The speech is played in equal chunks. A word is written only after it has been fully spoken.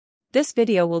This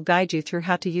video will guide you through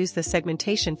how to use the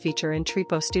segmentation feature in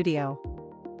Tripo Studio.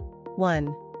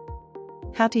 1.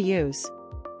 How to use.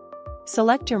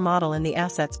 Select your model in the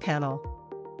Assets panel.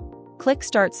 Click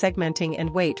Start Segmenting and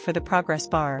wait for the progress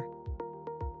bar.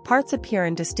 Parts appear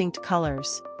in distinct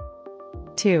colors.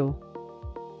 2.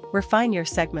 Refine your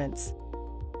segments.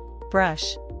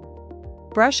 Brush.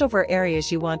 Brush over areas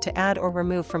you want to add or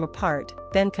remove from a part,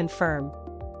 then confirm.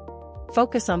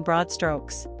 Focus on broad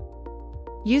strokes.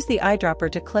 Use the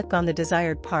eyedropper to click on the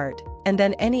desired part, and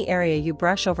then any area you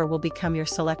brush over will become your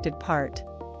selected part.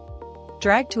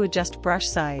 Drag to adjust brush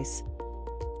size.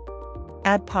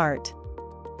 Add part.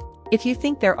 If you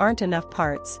think there aren't enough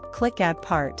parts, click Add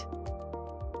Part.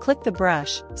 Click the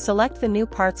brush, select the new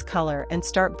part's color and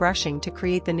start brushing to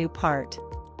create the new part.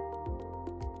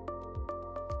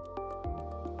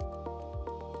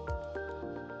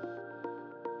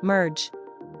 Merge.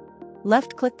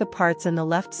 Left-click the parts in the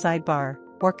left sidebar,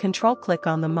 or Control-click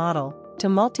on the model, to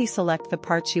multi-select the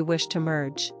parts you wish to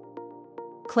merge.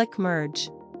 Click Merge.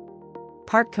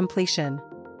 Part completion.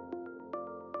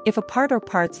 If a part or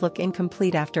parts look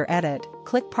incomplete after edit,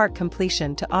 click Part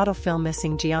Completion to autofill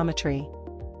missing geometry.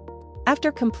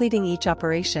 After completing each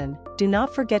operation, do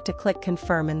not forget to click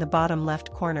Confirm in the bottom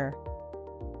left corner.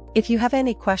 If you have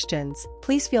any questions,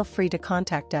 please feel free to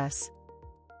contact us.